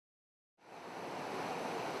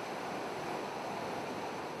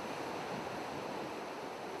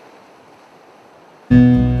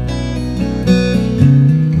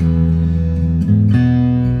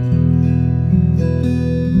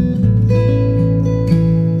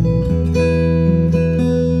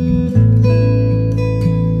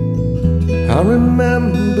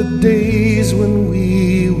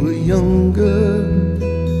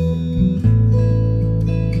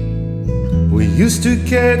used to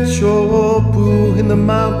catch opu in the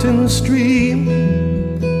mountain stream.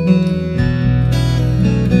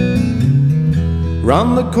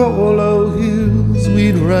 Round the Koʻolau hills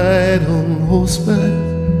we'd ride on horseback.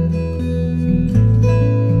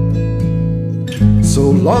 So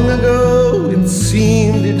long ago it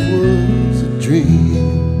seemed it was a dream.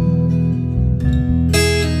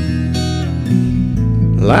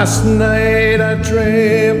 Last night I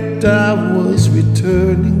dreamt I was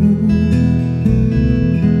returning,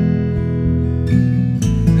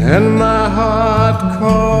 and my heart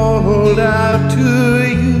called out to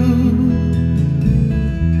you.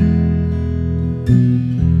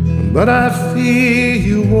 But I fear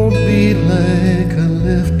you won't be like I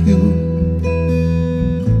left you.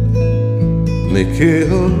 Me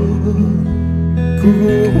Keola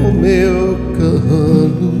O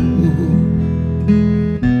Kahala'u.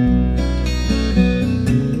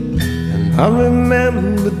 And I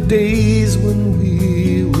remember days when we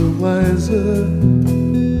were wiser,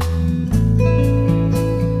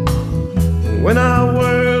 when our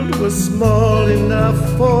world was small enough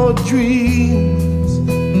for dreams.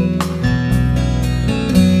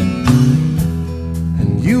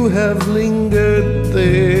 And you have lingered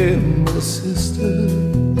there, my sister,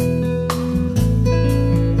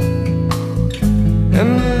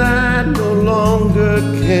 and I no longer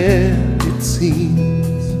can, it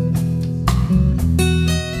seems.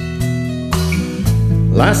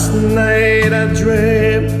 Last night I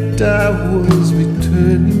dreamt I was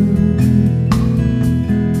returning,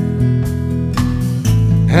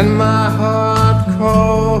 and my heart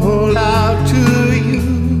called out to you.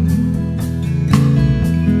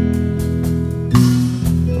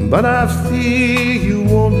 But I fear you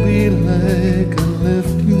won't be like I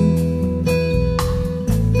left you.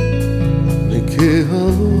 Me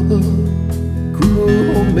Keola O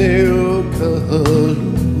Kahala'u.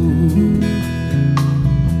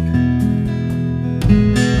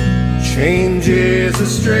 Change is a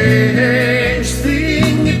strange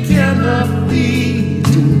thing, it cannot be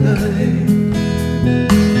denied.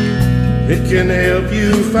 It can help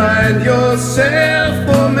you find yourself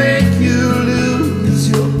or make you lose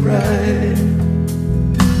your pride.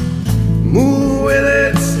 Move with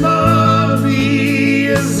it slowly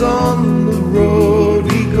as on the road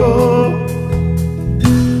we go.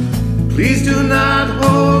 Please do not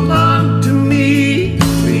hold on to me,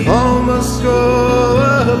 we all must go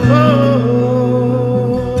alone.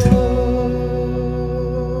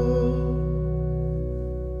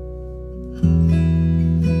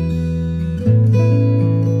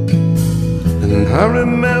 And I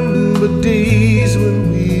remember days when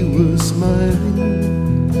we were smiling,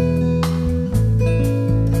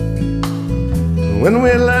 when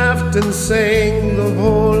we laughed and sang the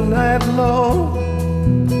whole night long.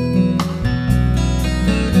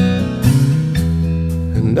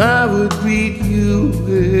 And I would greet you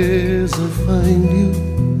as I find you,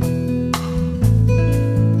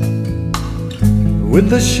 with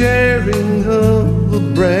the sharing of a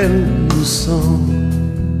brand new song.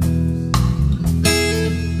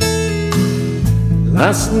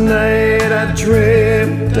 Last night I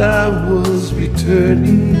dreamt I was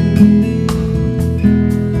returning,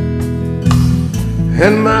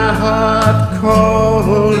 and my heart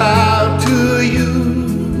called out to you.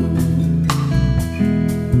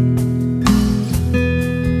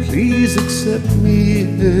 Please accept me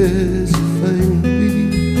as you find me.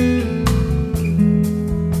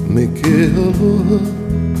 Me Keola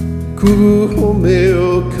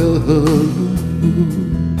O Kahala'u.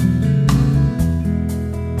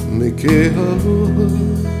 Me Keola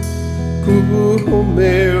O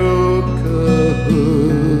Kahala'u.